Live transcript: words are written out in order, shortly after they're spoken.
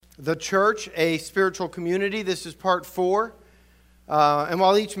The Church, a Spiritual Community. This is part 4. And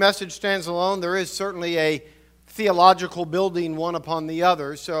while each message stands alone, there is certainly a theological building one upon the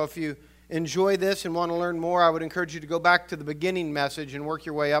other. So if you enjoy this and want to learn more, I would encourage you to go back to the beginning message and work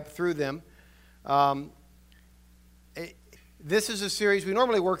your way up through them. This is a series, we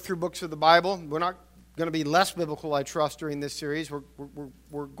normally work through books of the Bible. We're not going to be less biblical, I trust, during this series.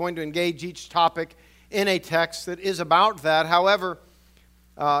 We're going to engage each topic in a text that is about that. However,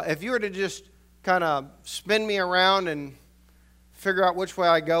 if you were to just kind of spin me around and figure out which way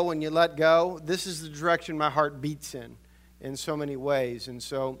I go when you let go, this is the direction my heart beats in so many ways. And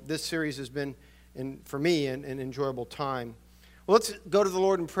so this series has been, for me, an enjoyable time. Well, let's go to the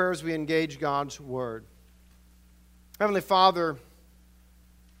Lord in prayer as we engage God's Word. Heavenly Father,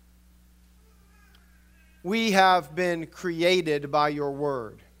 we have been created by your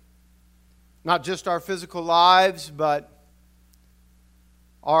Word. Not just our physical lives, but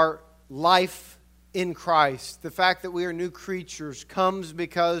our life in Christ. The fact that we are new creatures comes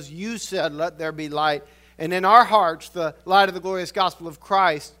because you said, "Let there be light." And in our hearts, the light of the glorious gospel of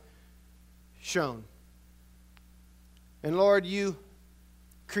Christ shone. And Lord, you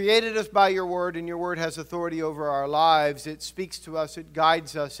created us by your Word, and your Word has authority over our lives. It speaks to us, it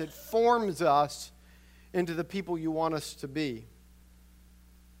guides us, it forms us into the people you want us to be,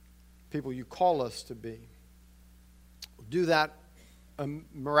 people you call us to be. Do that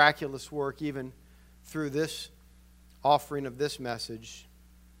miraculous work even through this offering of this message.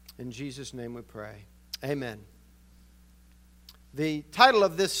 In Jesus' name we pray. Amen. The title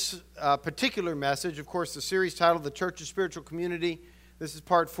of this particular message, of course, the series title, The Church's Spiritual Community. This is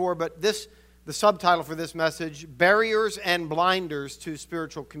part 4, but the subtitle for this message, Barriers and Blinders to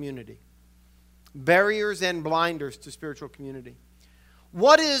Spiritual Community. Barriers and blinders to spiritual community.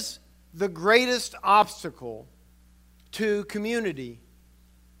 What is the greatest obstacle to community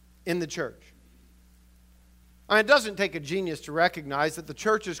in the church? It doesn't take a genius to recognize that the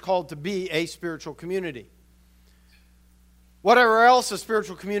church is called to be a spiritual community. Whatever else a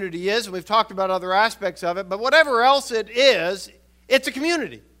spiritual community is, and we've talked about other aspects of it, but whatever else it is, it's a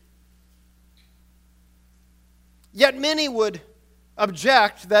community. Yet many would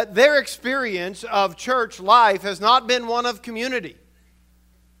object that their experience of church life has not been one of community.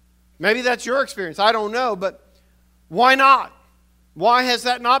 Maybe that's your experience, I don't know, but why not? Why has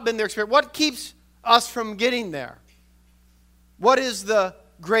that not been their experience? What keeps us from getting there? What is the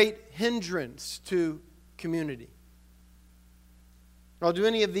great hindrance to community? Well, do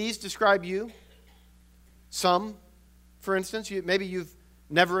any of these describe you? Some, for instance, maybe you've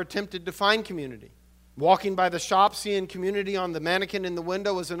never attempted to find community. Walking by the shop, seeing community on the mannequin in the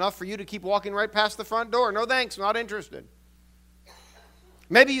window is enough for you to keep walking right past the front door. No thanks, not interested.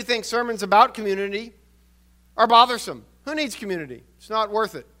 Maybe you think sermons about community are bothersome. Who needs community? It's not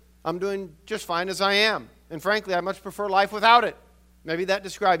worth it. I'm doing just fine as I am. And frankly, I much prefer life without it. Maybe that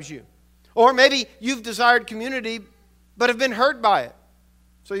describes you. Or maybe you've desired community but have been hurt by it.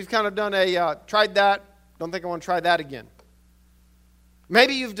 So you've kind of done tried that, don't think I want to try that again.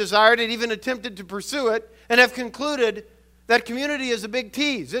 Maybe you've desired it, even attempted to pursue it, and have concluded that community is a big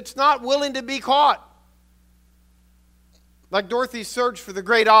tease. It's not willing to be caught. Like Dorothy's search for the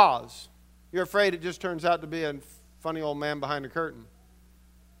great Oz. You're afraid it just turns out to be a funny old man behind a curtain.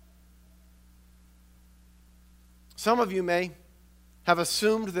 Some of you may have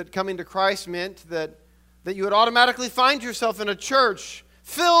assumed that coming to Christ meant that you would automatically find yourself in a church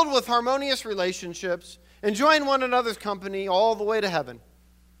filled with harmonious relationships, enjoying one another's company all the way to heaven.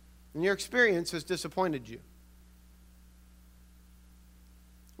 And your experience has disappointed you.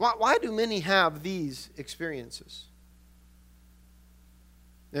 Why do many have these experiences?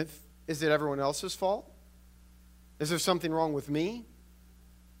 Is it everyone else's fault? Is there something wrong with me?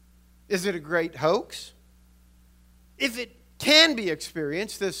 Is it a great hoax? If it can be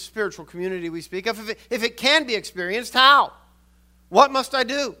experienced, this spiritual community we speak of, if it can be experienced, how? What must I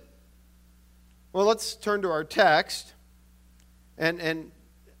do? Well, let's turn to our text and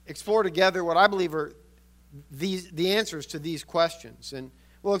explore together what I believe are the answers to these questions. And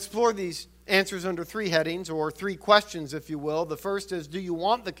we'll explore these answers under 3 headings, or 3 questions, if you will. The first is, do you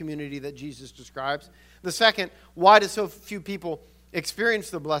want the community that Jesus describes? The second, why do so few people experience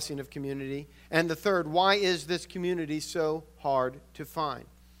the blessing of community? And the third, why is this community so hard to find?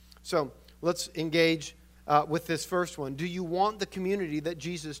 So let's engage with this first one. Do you want the community that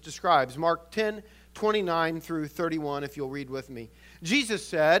Jesus describes? Mark 10:29 through 31, if you'll read with me. Jesus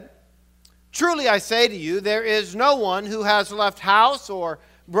said, "Truly I say to you, there is no one who has left house or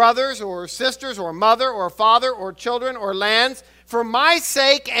brothers or sisters or mother or father or children or lands for my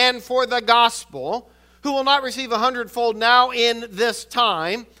sake and for the gospel, who will not receive 100-fold now in this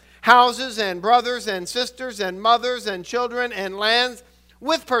time, houses and brothers and sisters and mothers and children and lands,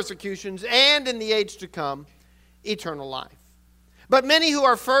 with persecutions, and in the age to come, eternal life. But many who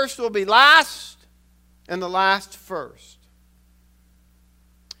are first will be last, and the last first.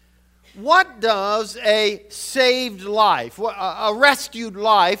 What does a saved life, a rescued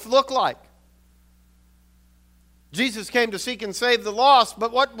life, look like? Jesus came to seek and save the lost,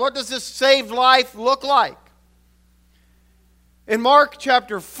 but what does this saved life look like? In Mark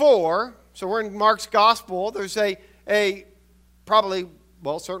chapter 4, so we're in Mark's gospel, there's a probably,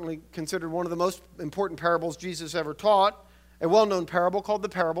 well, certainly considered one of the most important parables Jesus ever taught, a well-known parable called the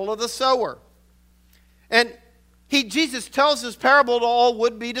parable of the sower. And Jesus tells this parable to all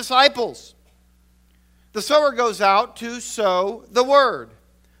would-be disciples. The sower goes out to sow the word.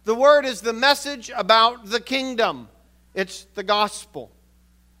 The word is the message about the kingdom. It's the gospel.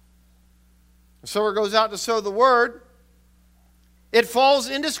 The sower goes out to sow the word. It falls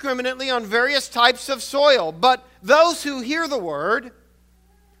indiscriminately on various types of soil, but those who hear the word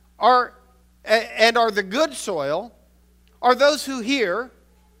are the good soil are those who hear,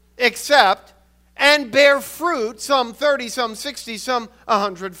 accept, and bear fruit, some 30, some 60, some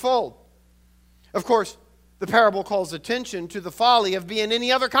 100-fold. Of course, the parable calls attention to the folly of being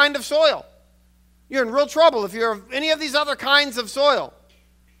any other kind of soil. You're in real trouble if you're any of these other kinds of soil.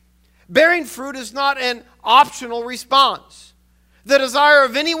 Bearing fruit is not an optional response. The desire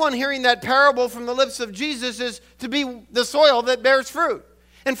of anyone hearing that parable from the lips of Jesus is to be the soil that bears fruit.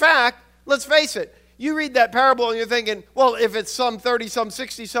 In fact, let's face it, you read that parable and you're thinking, well, if it's some 30, some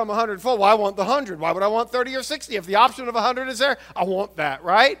 60, some 100-fold, well, I want the 100. Why would I want 30 or 60? If the option of 100 is there, I want that,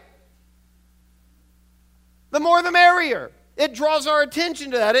 right? The more the merrier. It draws our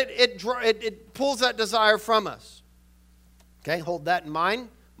attention to that. It pulls that desire from us. Okay, hold that in mind.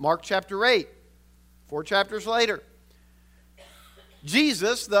 Mark chapter 8, 4 chapters later.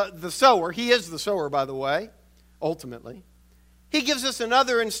 Jesus, the sower, he is the sower, by the way, ultimately. He gives us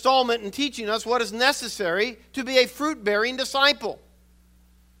another installment in teaching us what is necessary to be a fruit-bearing disciple.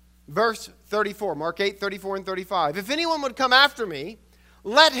 Verse 34, Mark 8, 34 and 35. If anyone would come after me,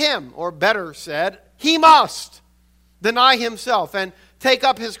 let him, or better said, he must deny himself and take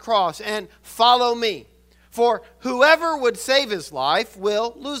up his cross and follow me. For whoever would save his life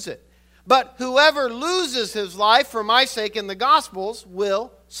will lose it. But whoever loses his life for my sake in the Gospels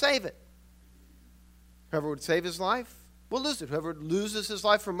will save it. Whoever would save his life will lose it. Whoever loses his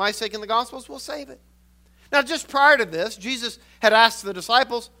life for my sake in the Gospels will save it. Now, just prior to this, Jesus had asked the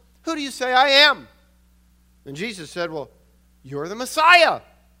disciples, who do you say I am? And Jesus said, well, you're the Messiah.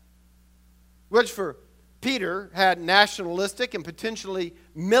 Which for Peter had nationalistic and potentially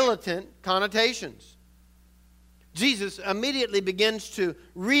militant connotations. Jesus immediately begins to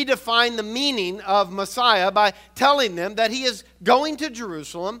redefine the meaning of Messiah by telling them that he is going to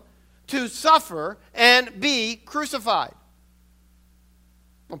Jerusalem to suffer and be crucified.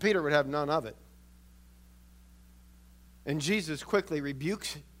 Well, Peter would have none of it. And Jesus quickly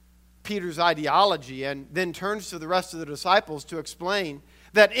rebukes Peter's ideology and then turns to the rest of the disciples to explain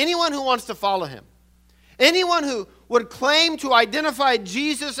that anyone who wants to follow him, anyone who would claim to identify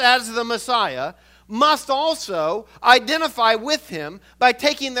Jesus as the Messiah, must also identify with him by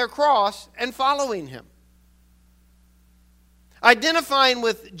taking their cross and following him. Identifying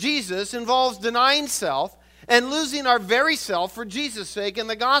with Jesus involves denying self and losing our very self for Jesus' sake in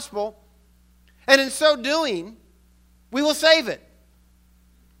the gospel. And in so doing, we will save it.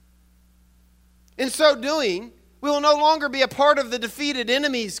 In so doing, we will no longer be a part of the defeated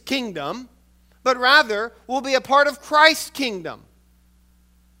enemy's kingdom, but rather we'll be a part of Christ's kingdom,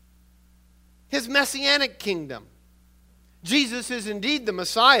 his messianic kingdom. Jesus is indeed the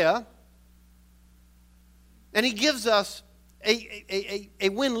Messiah, and he gives us a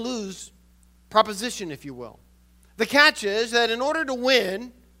win-lose proposition, if you will. The catch is that in order to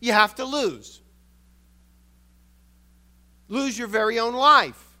win, you have to lose. Lose your very own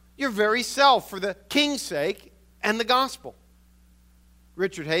life, your very self, for the king's sake and the gospel.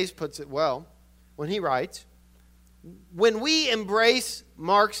 Richard Hayes puts it well when he writes, when we embrace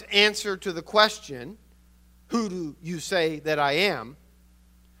Mark's answer to the question, who do you say that I am?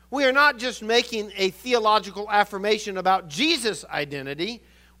 We are not just making a theological affirmation about Jesus' identity,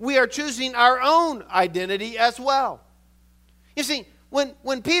 we are choosing our own identity as well. You see,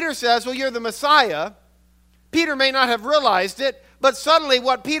 when Peter says, well, you're the Messiah, Peter may not have realized it, but suddenly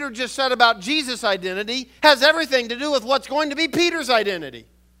what Peter just said about Jesus' identity has everything to do with what's going to be Peter's identity.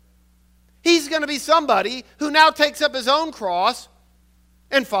 He's going to be somebody who now takes up his own cross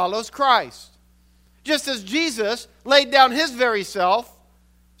and follows Christ. Just as Jesus laid down his very self,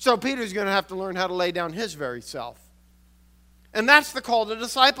 so Peter's going to have to learn how to lay down his very self. And that's the call to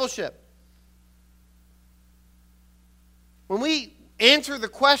discipleship. When we answer the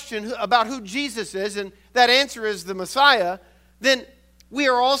question about who Jesus is, and that answer is the Messiah, then we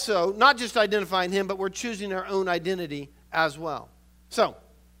are also not just identifying him, but we're choosing our own identity as well. So,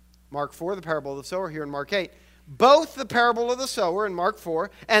 Mark 4, the parable of the sower, here in Mark 8. Both the parable of the sower in Mark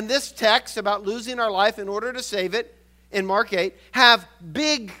 4 and this text about losing our life in order to save it in Mark 8 have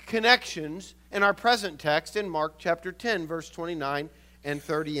big connections in our present text in Mark chapter 10, verse 29 and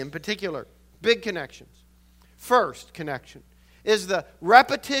 30 in particular. Big connections. First connection is the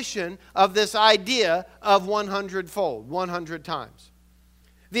repetition of this idea of 100-fold, 100 times.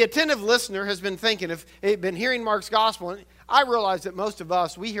 The attentive listener has been thinking, if they've been hearing Mark's gospel, and I realize that most of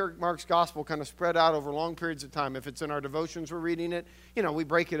us, we hear Mark's gospel kind of spread out over long periods of time. If it's in our devotions, we're reading it, we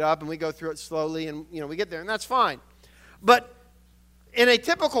break it up and we go through it slowly and, we get there, and that's fine. But in a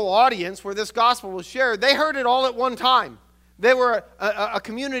typical audience where this gospel was shared, they heard it all at one time. They were a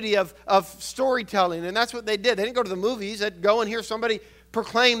community of storytelling, and that's what they did. They didn't go to the movies. They'd go and hear somebody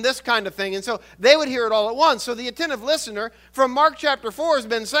proclaim this kind of thing. And so they would hear it all at once. So the attentive listener from Mark chapter 4 has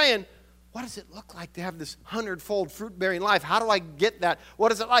been saying, what does it look like to have this 100-fold fruit-bearing life? How do I get that?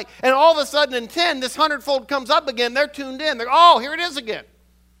 What is it like? And all of a sudden in 10, this 100-fold comes up again. They're tuned in. Here it is again.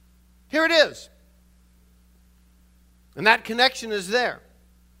 Here it is. And that connection is there.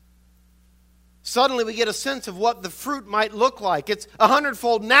 Suddenly we get a sense of what the fruit might look like. It's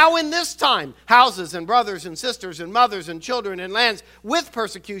 100-fold now in this time. Houses and brothers and sisters and mothers and children and lands with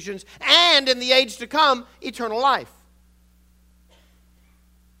persecutions, and in the age to come, eternal life.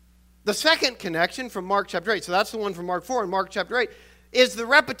 The second connection from Mark chapter 8, so that's the one from Mark 4 and Mark chapter 8, is the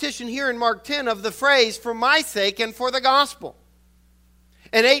repetition here in Mark 10 of the phrase, for my sake and for the gospel.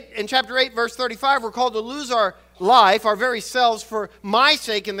 In chapter 8, verse 35, we're called to lose our life, our very selves, for my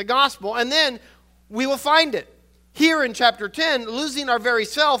sake in the gospel, and then we will find it. Here in chapter 10, losing our very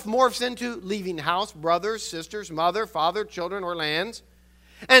self morphs into leaving house, brothers, sisters, mother, father, children, or lands.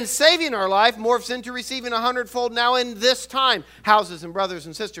 And saving our life morphs into receiving 100-fold now in this time. Houses and brothers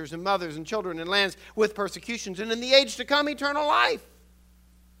and sisters and mothers and children and lands with persecutions. And in the age to come, eternal life.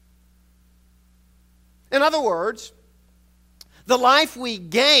 In other words, the life we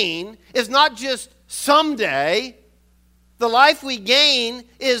gain is not just someday. The life we gain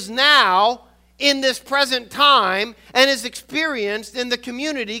is now in this present time and is experienced in the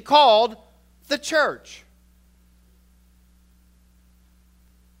community called the church.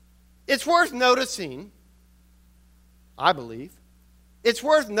 It's worth noticing, I believe, it's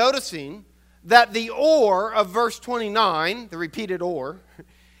worth noticing that the or of verse 29, the repeated or,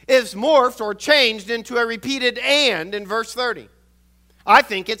 is morphed or changed into a repeated and in verse 30. I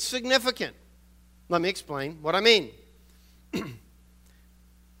think it's significant. Let me explain what I mean.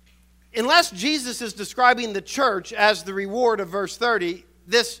 Unless Jesus is describing the church as the reward of verse 30,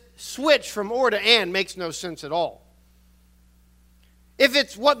 this switch from or to and makes no sense at all. If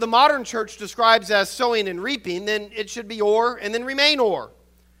it's what the modern church describes as sowing and reaping, then it should be or and then remain or.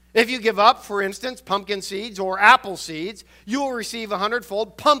 If you give up, for instance, pumpkin seeds or apple seeds, you will receive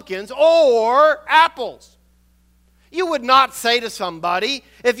 100-fold pumpkins or apples. You would not say to somebody,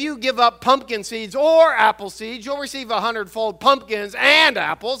 if you give up pumpkin seeds or apple seeds, you'll receive 100-fold pumpkins and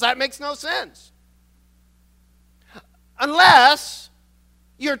apples. That makes no sense. Unless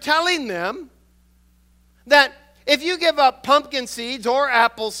you're telling them that if you give up pumpkin seeds or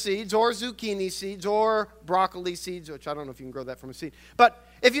apple seeds or zucchini seeds or broccoli seeds, which I don't know if you can grow that from a seed, but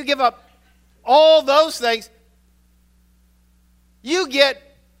if you give up all those things, you get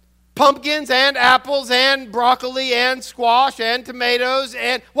pumpkins and apples and broccoli and squash and tomatoes.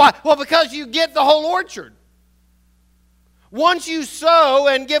 And why? Well, because you get the whole orchard. Once you sow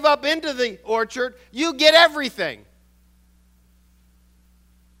and give up into the orchard, you get everything.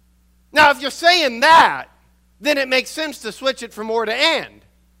 Now, if you're saying that, then it makes sense to switch it from or to and.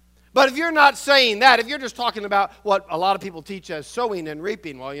 But if you're not saying that, if you're just talking about what a lot of people teach as sowing and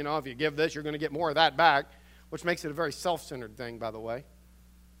reaping, well, if you give this, you're going to get more of that back, which makes it a very self-centered thing, by the way.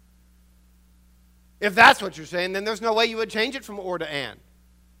 If that's what you're saying, then there's no way you would change it from or to and.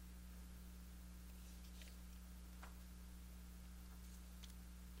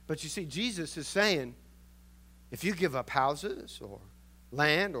 But you see, Jesus is saying, if you give up houses or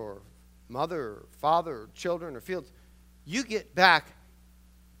land or mother or father or children or fields, you get back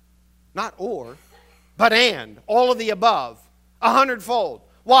not or, but and, all of the above, 100-fold.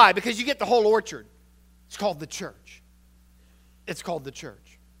 Why? Because you get the whole orchard. It's called the church. It's called the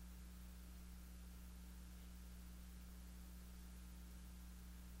church.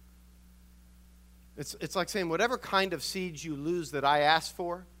 It's like saying, whatever kind of seeds you lose that I asked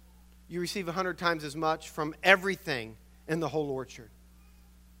for, you receive 100 times as much from everything in the whole orchard.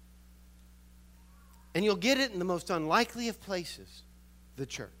 And you'll get it in the most unlikely of places, the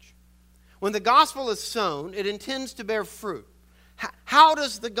church. When the gospel is sown, it intends to bear fruit. How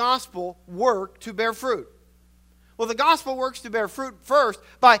does the gospel work to bear fruit? Well, the gospel works to bear fruit first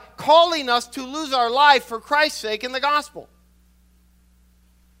by calling us to lose our life for Christ's sake in the gospel.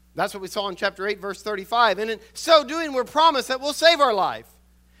 That's what we saw in chapter 8, verse 35. And in so doing, we're promised that we'll save our life.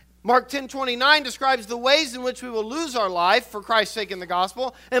 Mark 10:29 describes the ways in which we will lose our life for Christ's sake in the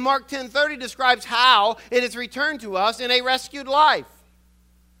gospel. And Mark 10:30 describes how it is returned to us in a rescued life.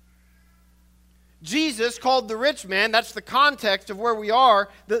 Jesus called the rich man, that's the context of where we are.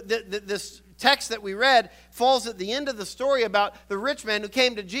 This text that we read falls at the end of the story about the rich man who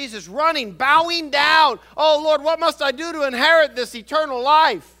came to Jesus running, bowing down. Oh Lord, what must I do to inherit this eternal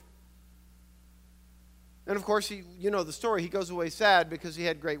life? And of course, you know the story. He goes away sad because he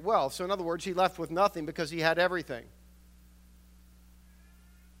had great wealth. So in other words, he left with nothing because he had everything.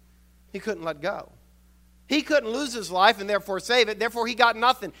 He couldn't let go. He couldn't lose his life and therefore save it. Therefore, he got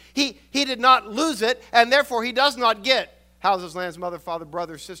nothing. He did not lose it, and therefore he does not get houses, lands, mother, father,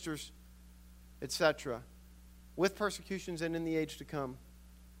 brothers, sisters, etc. With persecutions and in the age to come,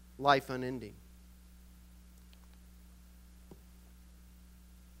 life unending.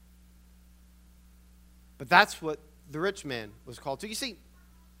 But that's what the rich man was called to. You see,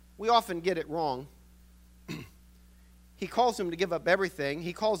 we often get it wrong. He calls him to give up everything.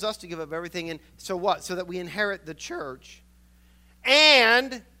 He calls us to give up everything. And so what? So that we inherit the church.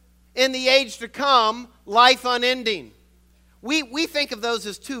 And in the age to come, life unending. We think of those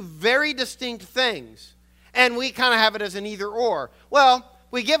as two very distinct things. And we kind of have it as an either or. Well,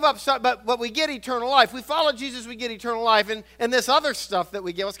 we give up some, but we get eternal life. We follow Jesus, we get eternal life. And this other stuff that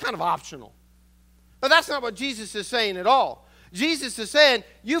we get is kind of optional. But that's not what Jesus is saying at all. Jesus is saying,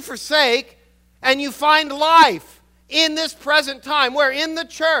 you forsake and you find life in this present time. Where? In the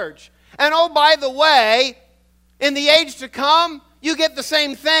church. And oh, by the way, in the age to come, you get the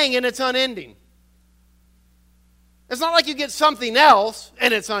same thing and it's unending. It's not like you get something else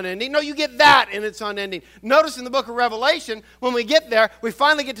and it's unending. No, you get that and it's unending. Notice in the book of Revelation, when we get there, we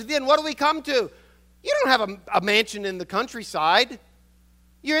finally get to the end. What do we come to? You don't have a mansion in the countryside.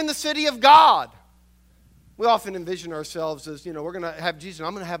 You're in the city of God. We often envision ourselves as, we're going to have Jesus.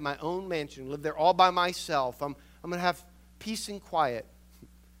 I'm going to have my own mansion, live there all by myself. I'm going to have peace and quiet.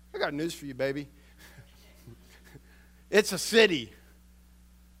 I got news for you, baby. It's a city.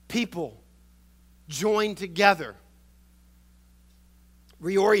 People joined together.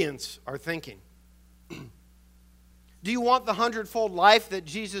 Reorients our thinking. Do you want the 100-fold life that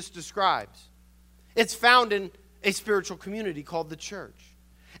Jesus describes? It's found in a spiritual community called the church.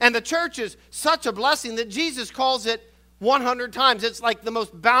 And the church is such a blessing that Jesus calls it 100 times. It's like the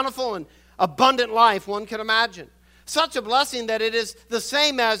most bountiful and abundant life one could imagine. Such a blessing that it is the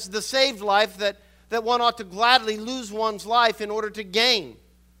same as the saved life that one ought to gladly lose one's life in order to gain.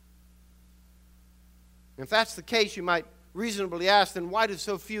 If that's the case, you might reasonably ask, then why do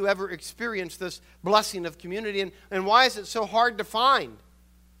so few ever experience this blessing of community? And why is it so hard to find?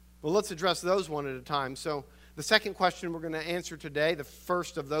 Well, let's address those one at a time. So the second question we're going to answer today, the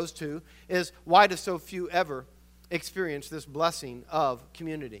first of those two, is why do so few ever experience this blessing of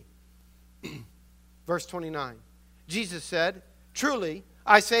community? Verse 29. Jesus said, truly,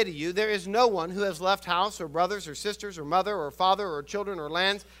 I say to you, there is no one who has left house or brothers or sisters or mother or father or children or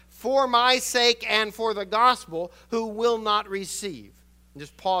lands for my sake and for the gospel who will not receive. And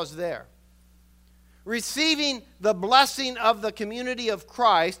just pause there. Receiving the blessing of the community of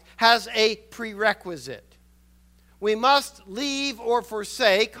Christ has a prerequisite. We must leave or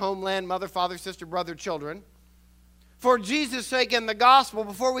forsake homeland, mother, father, sister, brother, children, for Jesus' sake and the gospel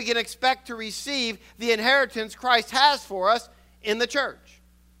before we can expect to receive the inheritance Christ has for us in the church.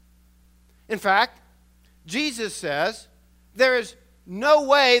 In fact, Jesus says there is no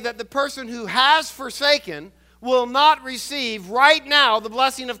way that the person who has forsaken will not receive right now the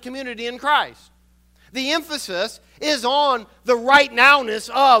blessing of community in Christ. The emphasis is on the right nowness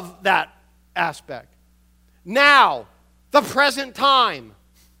of that aspect. Now, the present time.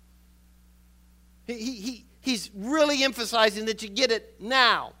 He's really emphasizing that you get it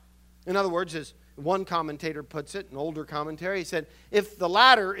now. In other words, as one commentator puts it, an older commentary, he said, if the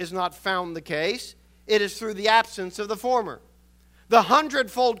latter is not found the case, it is through the absence of the former. The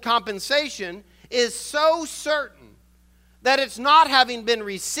 100-fold compensation is so certain that it's not having been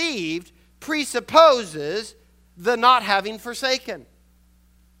received presupposes the not having forsaken.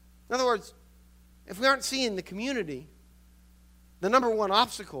 In other words, if we aren't seeing the community, the number one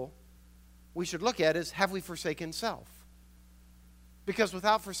obstacle we should look at is, have we forsaken self? Because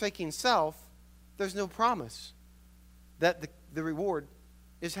without forsaking self, there's no promise. that the reward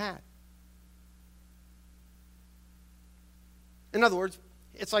is had. In other words,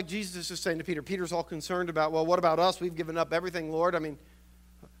 it's like Jesus is saying to Peter. Peter's all concerned about, well, what about us? We've given up everything, Lord. I mean,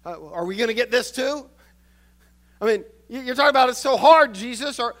 are we going to get this too? I mean, you're talking about it's so hard,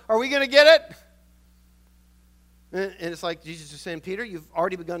 Jesus. Are we going to get it? And it's like Jesus is saying, Peter, you've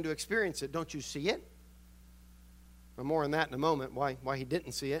already begun to experience it. Don't you see it? Well, more on that in a moment, why he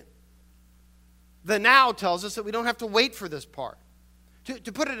didn't see it. The now tells us that we don't have to wait for this part.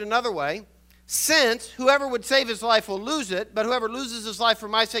 To put it another way, since whoever would save his life will lose it, but whoever loses his life for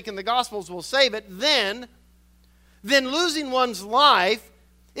my sake and the gospel's will save it, then losing one's life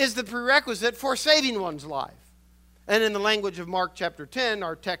is the prerequisite for saving one's life. And in the language of Mark chapter 10,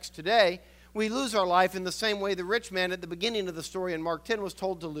 our text today, we lose our life in the same way the rich man at the beginning of the story in Mark 10 was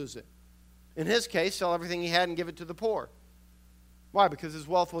told to lose it. In his case, sell everything he had and give it to the poor. Why? Because his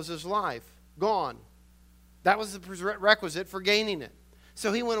wealth was his life. Gone. That was the prerequisite for gaining it.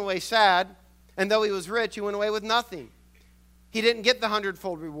 So he went away sad, and though he was rich, he went away with nothing. He didn't get the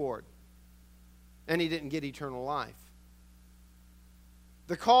 100-fold reward, and he didn't get eternal life.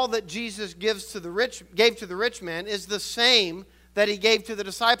 The call that Jesus gave to the rich man is the same that he gave to the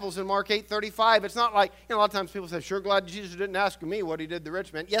disciples in Mark 8:35. It's not like, a lot of times people say, sure glad Jesus didn't ask me what he did to the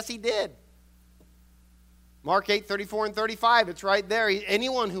rich man. Yes, he did. Mark 8:34 and 35, it's right there.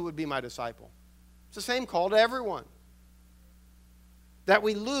 Anyone who would be my disciple. It's the same call to everyone. That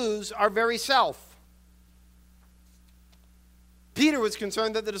we lose our very self. Peter was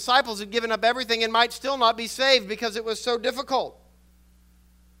concerned that the disciples had given up everything and might still not be saved because it was so difficult.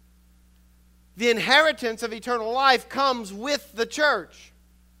 The inheritance of eternal life comes with the church.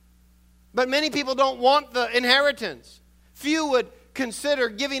 But many people don't want the inheritance. Few would consider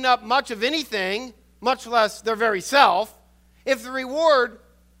giving up much of anything, much less their very self, if the reward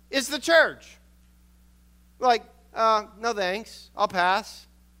is the church. Like, no thanks, I'll pass.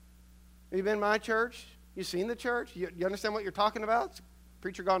 Have you been in my church? You seen the church? You understand what you're talking about?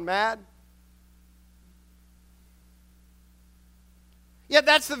 Preacher gone mad? Yet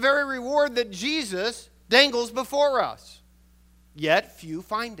that's the very reward that Jesus dangles before us. Yet few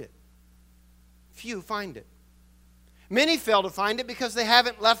find it. Few find it. Many fail to find it because they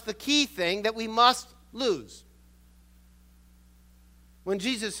haven't left the key thing that we must lose. When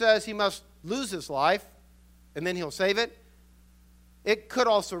Jesus says he must lose his life and then he'll save it, it could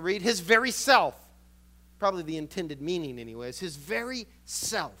also read his very self. Probably the intended meaning anyways. His very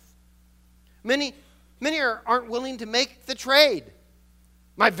self. Many aren't willing to make the trade.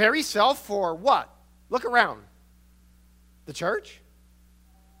 My very self for what? Look around. The church?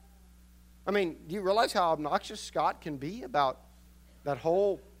 I mean, do you realize how obnoxious Scott can be about that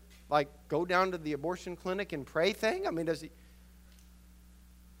whole, go down to the abortion clinic and pray thing? I mean, does he?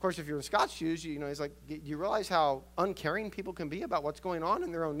 Of course, if you're in Scott's shoes, he's like, do you realize how uncaring people can be about what's going on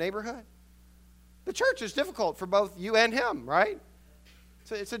in their own neighborhood? The church is difficult for both you and him, right?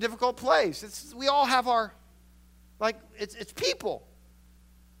 So it's a difficult place. We all have our, it's people.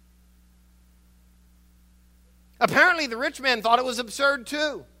 Apparently, the rich man thought it was absurd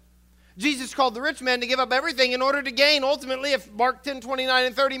too. Jesus called the rich man to give up everything in order to gain, ultimately, if Mark 10, 29,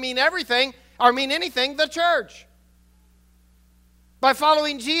 and 30 mean everything, or mean anything, the church. By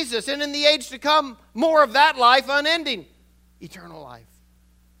following Jesus, and in the age to come, more of that life unending. Eternal life.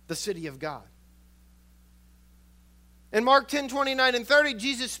 The city of God. In Mark 10, 29, and 30,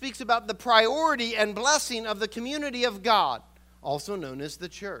 Jesus speaks about the priority and blessing of the community of God, also known as the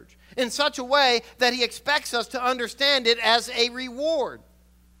church, in such a way that he expects us to understand it as a reward.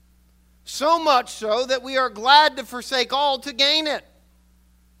 So much so that we are glad to forsake all to gain it.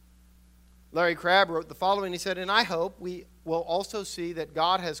 Larry Crabb wrote the following. He said, and I hope we will also see that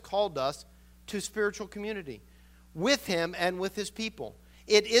God has called us to spiritual community with him and with his people.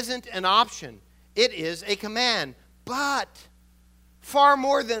 It isn't an option. It is a command. But far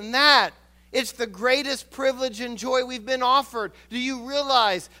more than that, it's the greatest privilege and joy we've been offered. Do you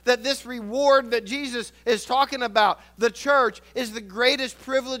realize that this reward that Jesus is talking about, the church, is the greatest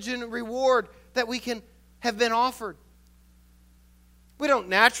privilege and reward that we can have been offered? We don't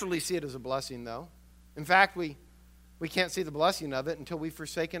naturally see it as a blessing, though. In fact, we can't see the blessing of it until we've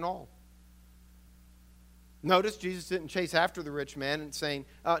forsaken all. Notice Jesus didn't chase after the rich man and saying,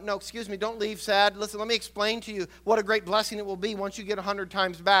 no, excuse me, don't leave sad. Listen, let me explain to you what a great blessing it will be once you get 100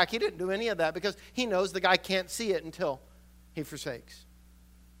 times back. He didn't do any of that because he knows the guy can't see it until he forsakes.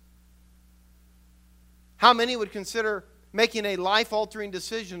 How many would consider making a life-altering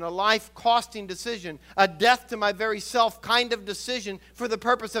decision, a life-costing decision, a death to my very self kind of decision for the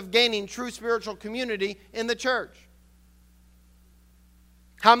purpose of gaining true spiritual community in the church?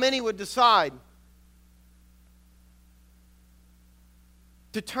 How many would decide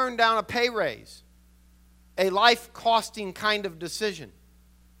to turn down a pay raise, a life-costing kind of decision.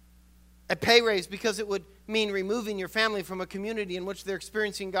 A pay raise because it would mean removing your family from a community in which they're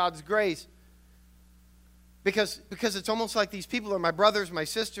experiencing God's grace. Because it's almost like these people are my brothers, my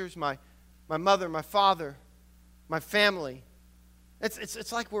sisters, my mother, my father, my family.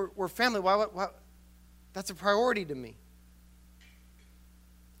 It's like we're family. Why? That's a priority to me.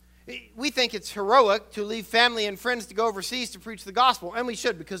 We think it's heroic to leave family and friends to go overseas to preach the gospel, and we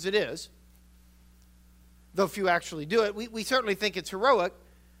should, because it is. Though few actually do it. We certainly think it's heroic.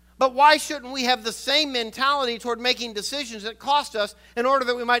 But why shouldn't we have the same mentality toward making decisions that cost us in order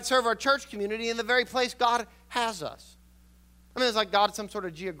that we might serve our church community in the very place God has us? I mean, it's like God is some sort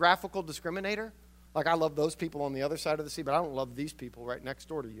of geographical discriminator. Like, I love those people on the other side of the sea, but I don't love these people right next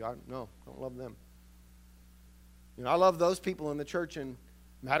door to you. I don't love them. You know, I love those people in the church in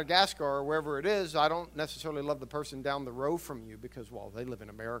Madagascar or wherever it is. I don't necessarily love the person down the row from you because, well, they live in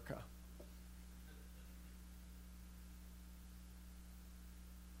America.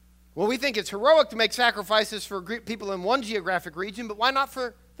 Well, we think it's heroic to make sacrifices for people in one geographic region, but why not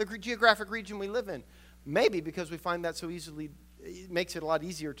for the geographic region we live in? Maybe because we find that so easily, it makes it a lot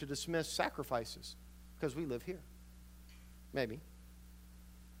easier to dismiss sacrifices because we live here. Maybe.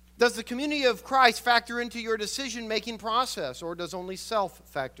 Does the community of Christ factor into your decision-making process, or does only self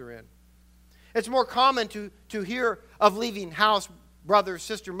factor in? It's more common to hear of leaving house, brother,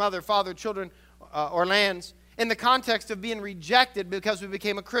 sister, mother, father, children, or lands in the context of being rejected because we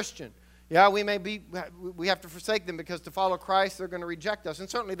became a Christian. Yeah, we have to forsake them because to follow Christ, they're going to reject us. And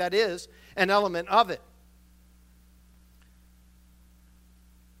certainly that is an element of it.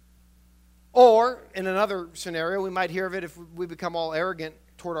 Or, in another scenario, we might hear of it if we become all arrogant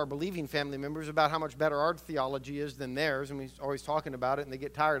toward our believing family members about how much better our theology is than theirs, and we're always talking about it, and they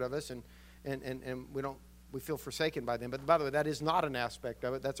get tired of us, and we feel forsaken by them. But by the way, that is not an aspect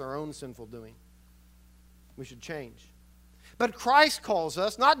of it. That's our own sinful doing. We should change. But Christ calls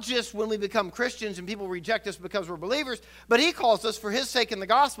us, not just when we become Christians and people reject us because we're believers, but He calls us, for His sake in the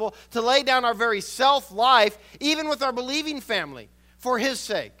gospel, to lay down our very self-life, even with our believing family, for His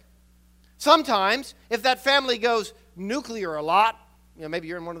sake. Sometimes, if that family goes nuclear a lot, you know, maybe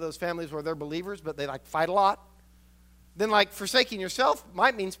you're in one of those families where they're believers, but they like fight a lot, then like forsaking yourself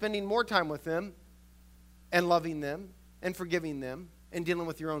might mean spending more time with them and loving them and forgiving them and dealing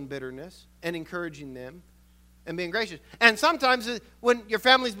with your own bitterness and encouraging them and being gracious. And sometimes when your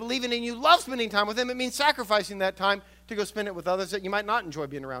family's believing and you love spending time with them, it means sacrificing that time to go spend it with others that you might not enjoy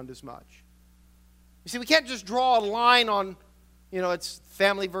being around as much. You see, we can't just draw a line on, you know, it's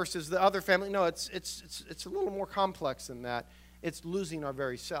family versus the other family. No, it's a little more complex than that. It's losing our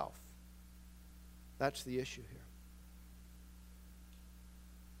very self. That's the issue here.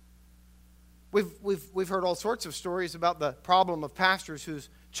 We've heard all sorts of stories about the problem of pastors whose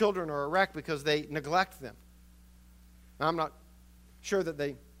children are a wreck because they neglect them. Now, I'm not sure that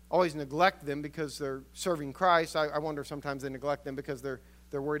they always neglect them because they're serving Christ. I wonder if sometimes they neglect them because they're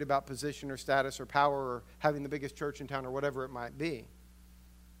worried about position or status or power or having the biggest church in town or whatever it might be.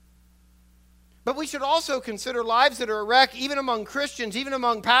 But we should also consider lives that are a wreck, even among Christians, even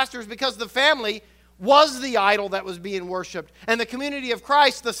among pastors, because the family was the idol that was being worshipped, and the community of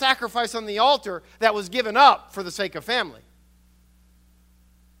Christ, the sacrifice on the altar that was given up for the sake of family.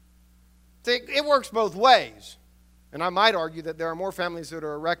 It works both ways. And I might argue that there are more families that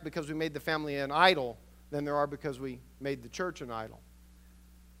are a wreck because we made the family an idol than there are because we made the church an idol.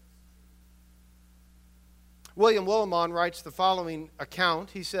 William Willimon writes the following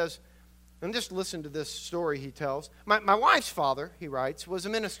account. He says, and just listen to this story he tells. My wife's father, he writes, was a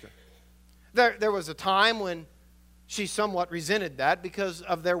minister. There was a time when she somewhat resented that because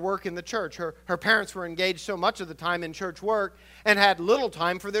of their work in the church. Her parents were engaged so much of the time in church work and had little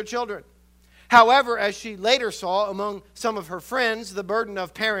time for their children. However, as she later saw among some of her friends, the burden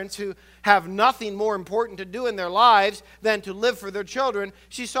of parents who have nothing more important to do in their lives than to live for their children,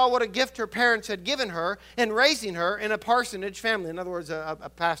 she saw what a gift her parents had given her in raising her in a parsonage family. In other words,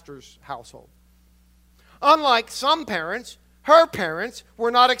 a pastor's household. Unlike some parents, her parents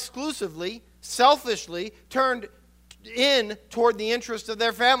were not exclusively, selfishly turned in toward the interest of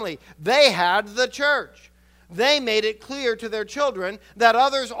their family. They had the church. They made it clear to their children that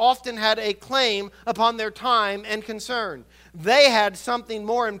others often had a claim upon their time and concern. They had something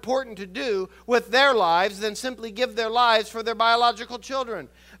more important to do with their lives than simply give their lives for their biological children.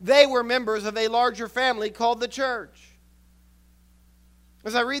 They were members of a larger family called the church.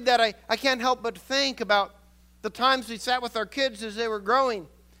 As I read that, I can't help but think about the times we sat with our kids as they were growing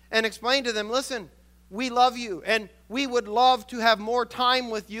and explained to them, listen, we love you, and we would love to have more time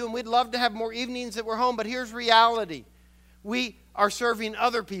with you, and we'd love to have more evenings that we're home, but here's reality. we are serving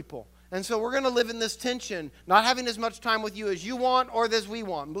other people. And so we're going to live in this tension, not having as much time with you as you want or as we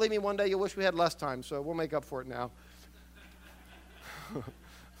want. And believe me, one day you'll wish we had less time, so we'll make up for it now.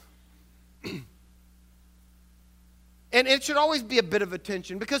 And it should always be a bit of a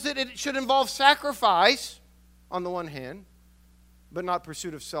tension because it should involve sacrifice on the one hand, but not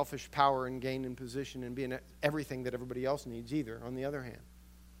pursuit of selfish power and gain and position and being everything that everybody else needs either on the other hand.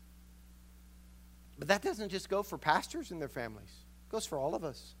 But that doesn't just go for pastors and their families. It goes for all of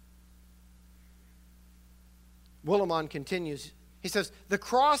us. Willimon continues. He says, the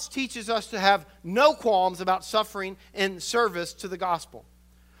cross teaches us to have no qualms about suffering in service to the gospel.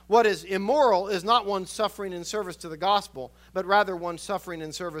 What is immoral is not one suffering in service to the gospel, but rather one suffering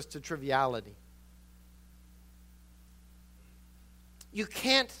in service to triviality. You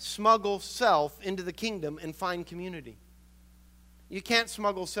can't smuggle self into the kingdom and find community. You can't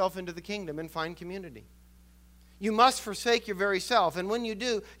smuggle self into the kingdom and find community. You must forsake your very self. And when you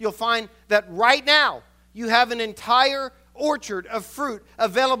do, you'll find that right now you have an entire orchard of fruit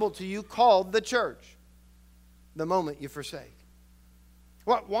available to you called the church. The moment you forsake.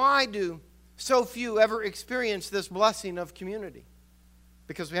 Why do so few ever experience this blessing of community?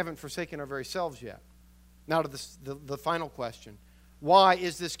 Because we haven't forsaken our very selves yet. Now to the final question. Why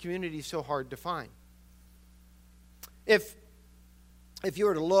is this community so hard to find? If you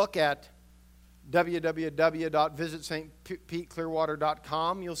were to look at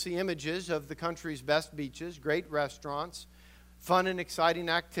www.visitstpeteclearwater.com, you'll see images of the country's best beaches, great restaurants, fun and exciting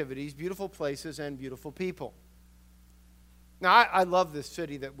activities, beautiful places, and beautiful people. Now, I love this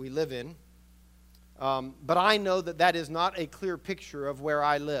city that we live in, but I know that that is not a clear picture of where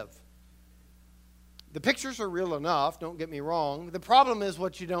I live. The pictures are real enough, don't get me wrong. The problem is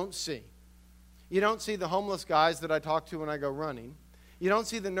what you don't see. You don't see the homeless guys that I talk to when I go running. You don't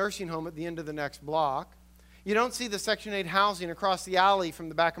see the nursing home at the end of the next block. You don't see the Section 8 housing across the alley from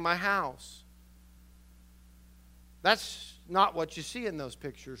the back of my house. That's not what you see in those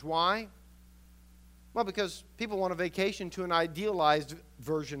pictures. Why? Well, because people want a vacation to an idealized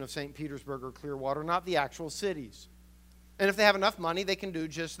version of St. Petersburg or Clearwater, not the actual cities. And if they have enough money, they can do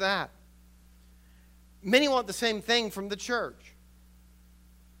just that. Many want the same thing from the church.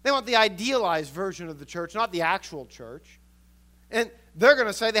 They want the idealized version of the church, not the actual church. And they're going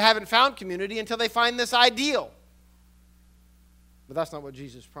to say they haven't found community until they find this ideal. But that's not what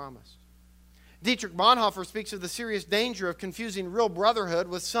Jesus promised. Dietrich Bonhoeffer speaks of the serious danger of confusing real brotherhood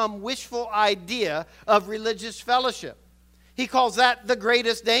with some wishful idea of religious fellowship. He calls that the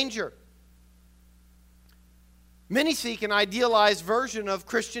greatest danger. Many seek an idealized version of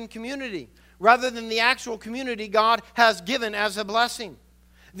Christian community rather than the actual community God has given as a blessing.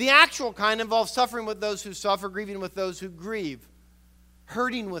 The actual kind involves suffering with those who suffer, grieving with those who grieve,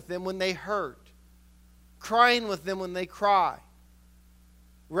 hurting with them when they hurt, crying with them when they cry,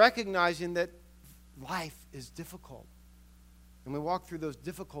 recognizing that life is difficult. And we walk through those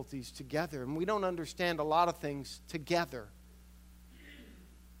difficulties together, and we don't understand a lot of things together.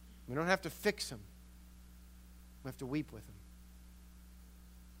 We don't have to fix them. We have to weep with them.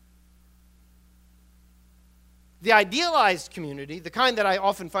 The idealized community, the kind that I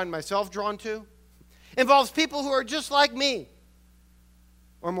often find myself drawn to, involves people who are just like me.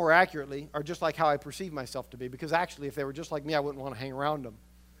 Or more accurately, are just like how I perceive myself to be. Because actually, if they were just like me, I wouldn't want to hang around them.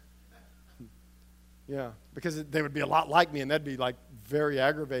 Yeah, because they would be a lot like me, and that'd be like very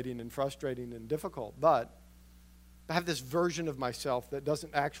aggravating and frustrating and difficult. But I have this version of myself that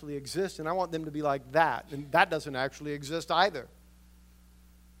doesn't actually exist, and I want them to be like that. And that doesn't actually exist either.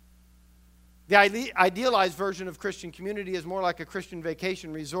 The idealized version of Christian community is more like a Christian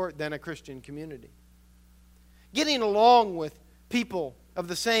vacation resort than a Christian community. Getting along with people of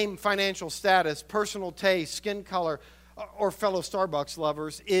the same financial status, personal taste, skin color, or fellow Starbucks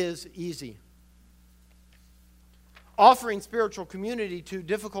lovers is easy. Offering spiritual community to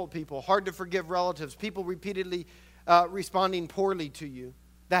difficult people, hard to forgive relatives, people repeatedly responding poorly to you,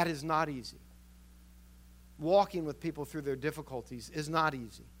 that is not easy. Walking with people through their difficulties is not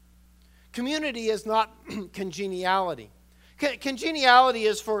easy. Community is not congeniality. Congeniality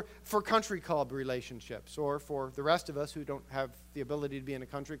is for country club relationships, or for the rest of us who don't have the ability to be in a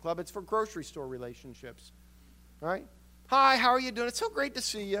country club, it's for grocery store relationships. Right? Hi, how are you doing? It's so great to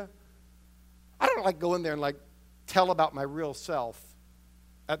see you. I don't like go in there and like tell about my real self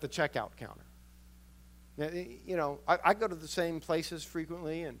at the checkout counter. You know, I go to the same places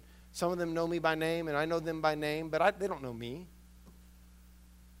frequently, and some of them know me by name, and I know them by name, but they don't know me.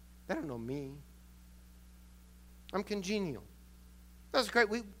 They don't know me. I'm congenial. That's great.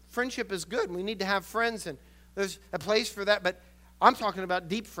 Friendship is good. We need to have friends, and there's a place for that. But I'm talking about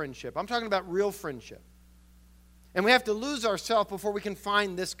deep friendship. I'm talking about real friendship. And we have to lose ourselves before we can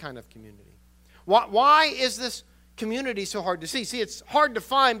find this kind of community. Why is this community so hard to see? See, it's hard to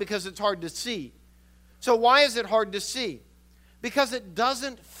find because it's hard to see. So why is it hard to see? Because it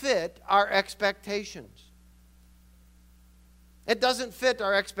doesn't fit our expectations. It doesn't fit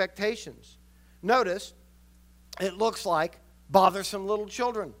our expectations. Notice, it looks like bothersome little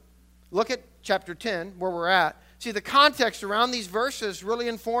children. Look at chapter 10, where we're at. See, the context around these verses really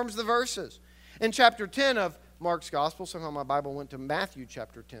informs the verses. In chapter 10 of Mark's Gospel, somehow my Bible went to Matthew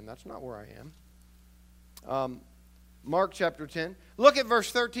chapter 10. That's not where I am. Mark chapter 10. Look at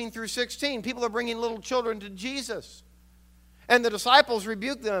verse 13 through 16. People are bringing little children to Jesus. And the disciples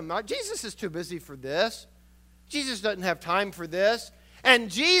rebuke them. Jesus is too busy for this. Jesus doesn't have time for this. And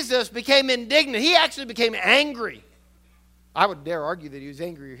Jesus became indignant. He actually became angry. I would dare argue that he was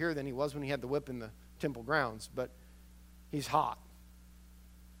angrier here than he was when he had the whip in the temple grounds. But he's hot.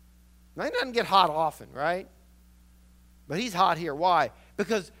 Now, he doesn't get hot often, right? But he's hot here. Why?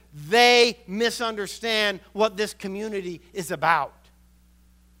 Because they misunderstand what this community is about.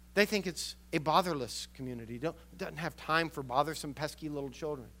 They think it's a botherless community. Doesn't have time for bothersome, pesky little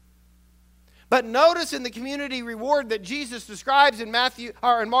children. But notice in the community reward that Jesus describes in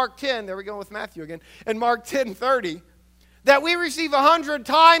Mark 10, there we go with Matthew again, in Mark 10:30, that we receive 100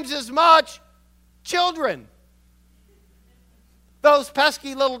 times as much children. Those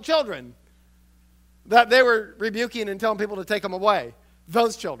pesky little children that they were rebuking and telling people to take them away.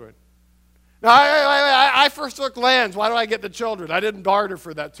 Those children. Now, I first took lands. Why do I get the children? I didn't barter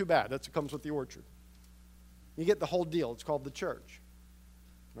for that. Too bad. That's what comes with the orchard. You get the whole deal. It's called the church.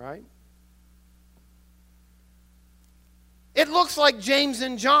 Right? It looks like James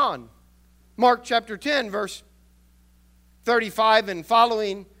and John. Mark chapter 10, verse 35 and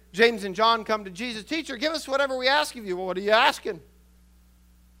following, James and John come to Jesus. Teacher, give us whatever we ask of you. Well, what are you asking?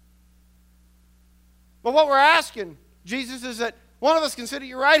 Well, what we're asking, Jesus, is that one of us can sit at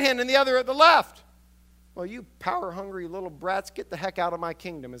your right hand and the other at the left. Well, you power-hungry little brats, get the heck out of my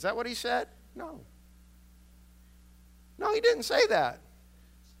kingdom. Is that what he said? No. No, he didn't say that.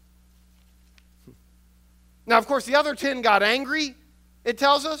 Now, of course, the other 10 got angry, it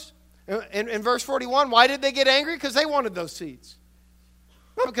tells us. In verse 41, why did they get angry? Because they wanted those seats.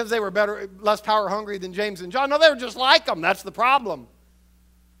 Not because they were less power-hungry than James and John. No, they were just like them. That's the problem.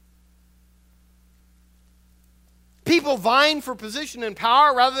 People vying for position and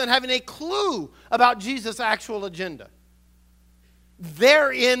power rather than having a clue about Jesus' actual agenda.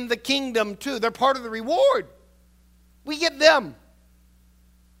 They're in the kingdom too. They're part of the reward. We get them.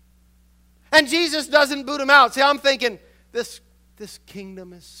 And Jesus doesn't boot them out. See, I'm thinking, this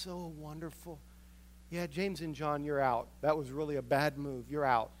kingdom is so wonderful. Yeah, James and John, you're out. That was really a bad move. You're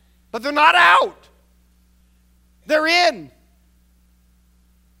out. But they're not out. They're in.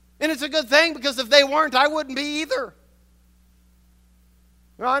 And it's a good thing, because if they weren't, I wouldn't be either.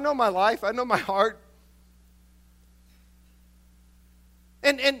 Well, I know my life. I know my heart.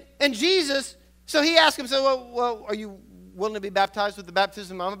 And Jesus, so he asked him, well, are you willing to be baptized with the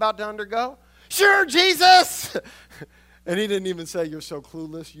baptism I'm about to undergo? Sure, Jesus! And he didn't even say, you're so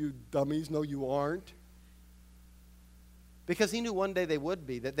clueless, you dummies. No, you aren't. Because he knew one day they would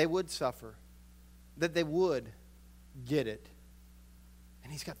be, that they would suffer, that they would get it.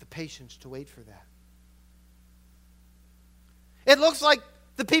 And he's got the patience to wait for that. It looks like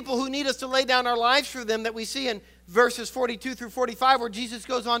the people who need us to lay down our lives for them that we see in verses 42 through 45, where Jesus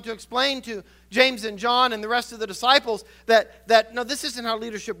goes on to explain to James and John and the rest of the disciples that no, this isn't how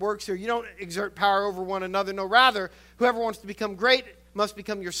leadership works here. You don't exert power over one another. No, rather, whoever wants to become great must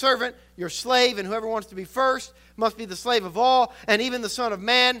become your servant, your slave, and whoever wants to be first must be the slave of all. And even the Son of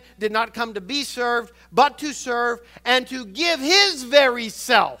Man did not come to be served, but to serve and to give his very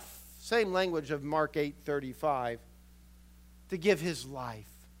self. Same language of Mark 8:35. To give his life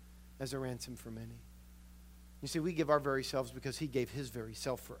as a ransom for many. You see, we give our very selves because he gave his very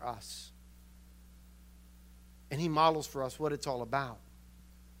self for us. And he models for us what it's all about.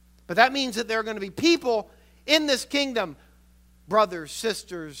 But that means that there are going to be people in this kingdom, brothers,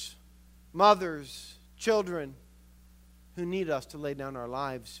 sisters, mothers, children, who need us to lay down our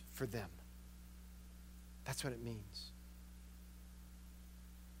lives for them. That's what it means.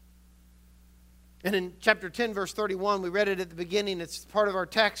 And in chapter 10, verse 31, we read it at the beginning. It's part of our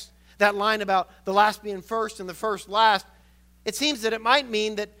text. That line about the last being first and the first last. It seems that it might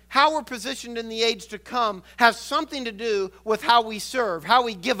mean that how we're positioned in the age to come has something to do with how we serve, how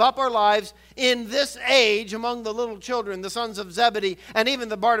we give up our lives in this age among the little children, the sons of Zebedee, and even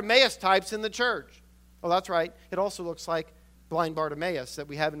the Bartimaeus types in the church. Oh, that's right. It also looks like blind Bartimaeus that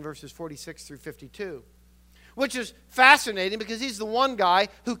we have in verses 46 through 52, which is fascinating because he's the one guy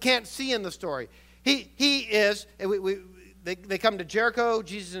who can't see in the story. He is, they come to Jericho,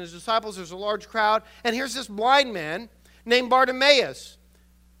 Jesus and his disciples, there's a large crowd, and here's this blind man named Bartimaeus.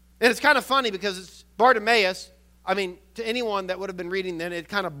 And it's kind of funny because it's Bartimaeus. I mean, to anyone that would have been reading then, it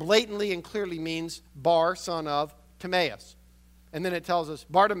kind of blatantly and clearly means Bar, son of Timaeus. And then it tells us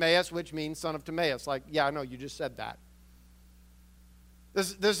Bartimaeus, which means son of Timaeus. Like, yeah, I know, you just said that.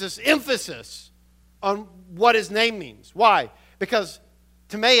 There's this emphasis on what his name means. Why? Because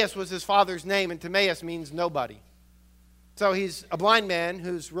Timaeus was his father's name, and Timaeus means nobody. So he's a blind man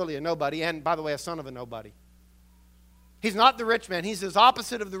who's really a nobody, and by the way, a son of a nobody. He's not the rich man. He's as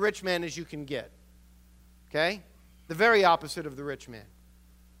opposite of the rich man as you can get. Okay? The very opposite of the rich man.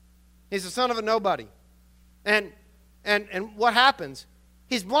 He's the son of a nobody. And what happens?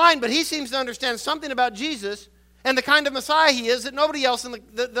 He's blind, but he seems to understand something about Jesus and the kind of Messiah he is that nobody else in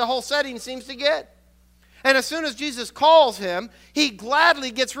the whole setting seems to get. And as soon as Jesus calls him, he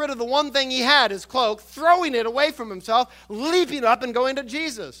gladly gets rid of the one thing he had, his cloak, throwing it away from himself, leaping up and going to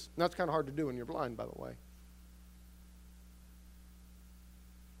Jesus. And that's kind of hard to do when you're blind, by the way.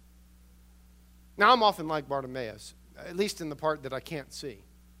 Now, I'm often like Bartimaeus, at least in the part that I can't see.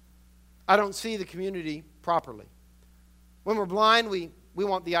 I don't see the community properly. When we're blind, we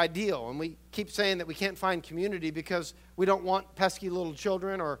want the ideal, and we keep saying that we can't find community because we don't want pesky little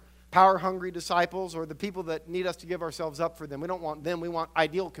children or power-hungry disciples or the people that need us to give ourselves up for them. We don't want them. We want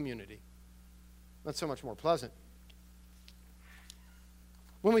ideal community. That's so much more pleasant.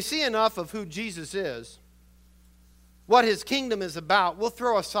 When we see enough of who Jesus is, what his kingdom is about, we'll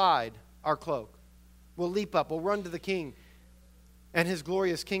throw aside our cloak. We'll leap up. We'll run to the King and his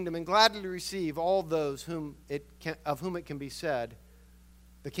glorious kingdom and gladly receive all those of whom it can be said,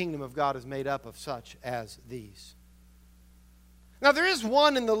 the kingdom of God is made up of such as these. Now, there is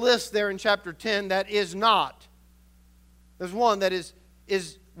one in the list there in chapter 10 that is not. There's one that is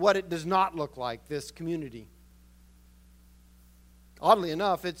what it does not look like, this community. Oddly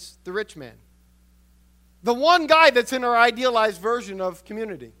enough, it's the rich man. The one guy that's in our idealized version of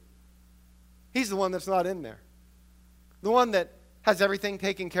community. He's the one that's not in there. The one that has everything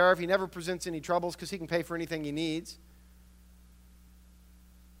taken care of. He never presents any troubles because he can pay for anything he needs.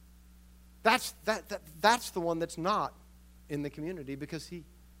 That's the one that's not in the community because he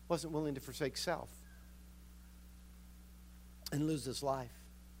wasn't willing to forsake self and lose his life.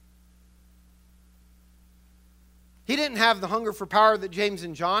 He didn't have the hunger for power that James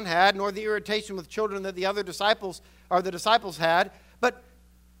and John had, nor the irritation with children that the other disciples had, but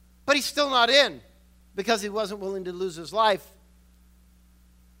he's still not in because he wasn't willing to lose his life.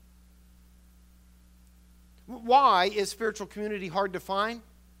 Why is spiritual community hard to find?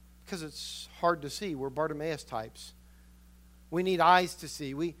 Because it's hard to see. We're Bartimaeus types. We need eyes to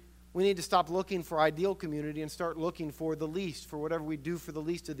see. We need to stop looking for ideal community and start looking for the least. For whatever we do for the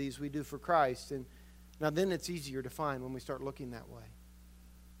least of these, we do for Christ. And now then it's easier to find when we start looking that way.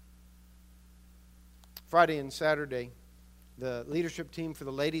 Friday and Saturday, the leadership team for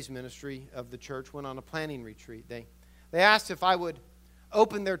the ladies' ministry of the church went on a planning retreat. They asked if I would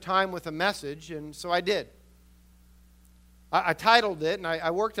open their time with a message, and so I did. I titled it, and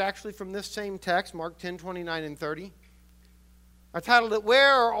I worked actually from this same text, Mark 10:29 and 30. I titled it,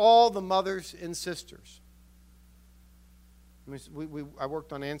 "Where Are All the Mothers and Sisters?" I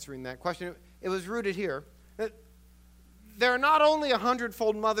worked on answering that question. It was rooted here. There are not only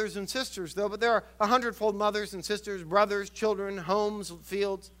 100-fold mothers and sisters, though, but there are 100-fold mothers and sisters, brothers, children, homes,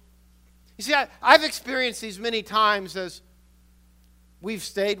 fields. You see, I've experienced these many times as we've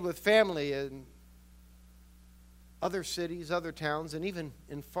stayed with family in other cities, other towns, and even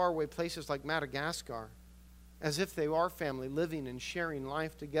in faraway places like Madagascar, as if they are family, living and sharing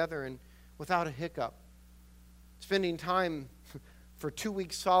life together and without a hiccup. Spending time for 2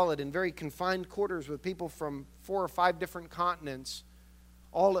 weeks solid in very confined quarters with people from 4 or 5 different continents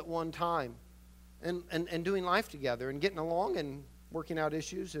all at one time and doing life together and getting along and working out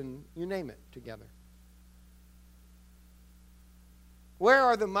issues and you name it together. Where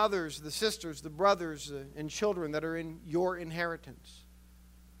are the mothers, the sisters, the brothers, and children that are in your inheritance?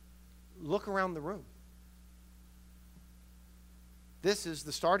 Look around the room. This is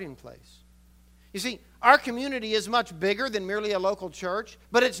the starting place. You see, our community is much bigger than merely a local church,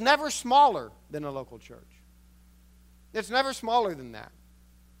 but it's never smaller than a local church. It's never smaller than that.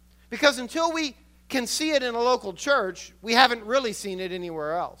 Because until we can see it in a local church, we haven't really seen it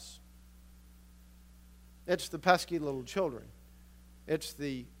anywhere else. It's the pesky little children. It's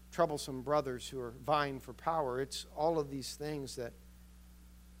the troublesome brothers who are vying for power. It's all of these things that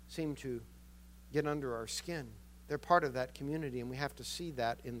seem to get under our skin. They're part of that community, and we have to see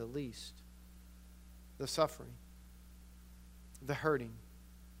that in the least. The suffering, the hurting.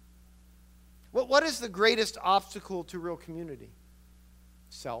 What is the greatest obstacle to real community?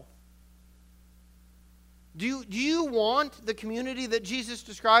 Self. Do you want the community that Jesus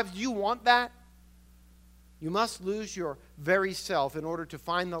describes? Do you want that? You must lose your very self in order to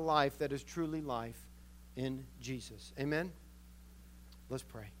find the life that is truly life in Jesus. Amen? Let's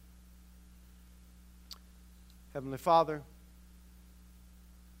pray. Heavenly Father,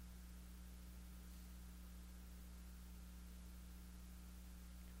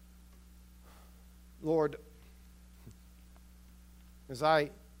 Lord, as I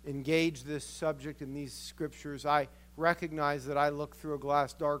engage this subject in these scriptures, I recognize that I look through a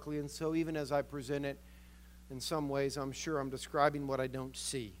glass darkly, and so even as I present it, in some ways, I'm sure I'm describing what I don't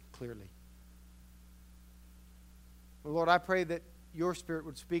see clearly. Lord, I pray that your Spirit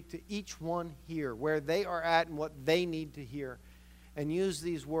would speak to each one here, where they are at and what they need to hear, and use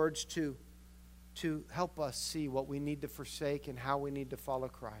these words to help us see what we need to forsake and how we need to follow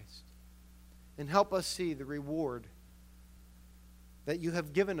Christ. And help us see the reward that you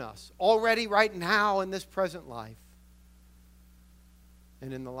have given us already right now in this present life.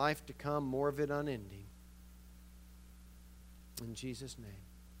 And in the life to come, more of it unending. In Jesus' name,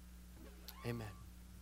 amen.